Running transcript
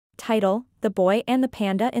Title: The Boy and the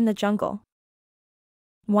Panda in the Jungle.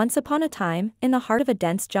 Once upon a time, in the heart of a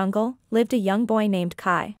dense jungle, lived a young boy named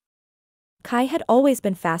Kai. Kai had always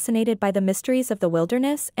been fascinated by the mysteries of the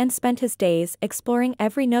wilderness and spent his days exploring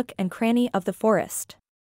every nook and cranny of the forest.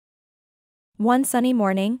 One sunny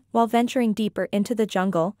morning, while venturing deeper into the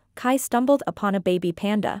jungle, Kai stumbled upon a baby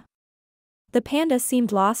panda. The panda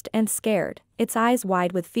seemed lost and scared, its eyes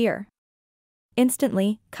wide with fear.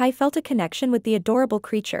 Instantly, Kai felt a connection with the adorable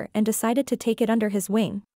creature and decided to take it under his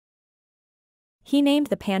wing. He named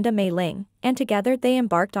the panda Mei Ling, and together they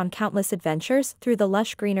embarked on countless adventures through the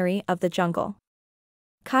lush greenery of the jungle.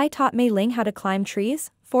 Kai taught Mei Ling how to climb trees,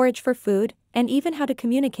 forage for food, and even how to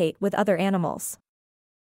communicate with other animals.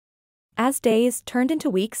 As days turned into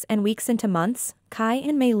weeks and weeks into months, Kai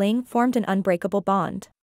and Mei Ling formed an unbreakable bond.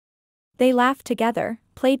 They laughed together,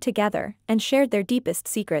 played together, and shared their deepest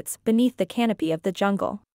secrets beneath the canopy of the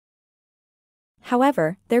jungle.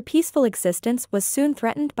 However, their peaceful existence was soon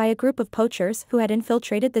threatened by a group of poachers who had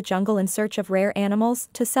infiltrated the jungle in search of rare animals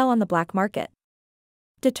to sell on the black market.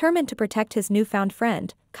 Determined to protect his newfound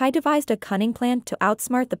friend, Kai devised a cunning plan to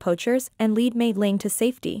outsmart the poachers and lead Mei Ling to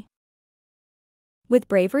safety. With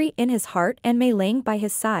bravery in his heart and Mei Ling by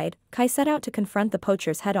his side, Kai set out to confront the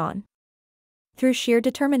poachers head-on. Through sheer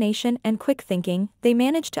determination and quick thinking, they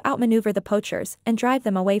managed to outmaneuver the poachers and drive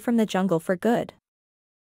them away from the jungle for good.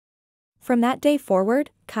 From that day forward,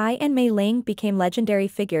 Kai and Mei Ling became legendary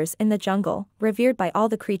figures in the jungle, revered by all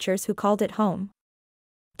the creatures who called it home.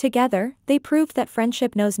 Together, they proved that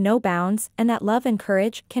friendship knows no bounds and that love and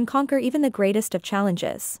courage can conquer even the greatest of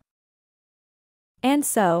challenges. And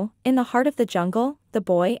so, in the heart of the jungle, the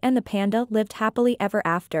boy and the panda lived happily ever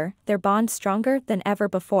after, their bond stronger than ever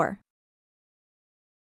before.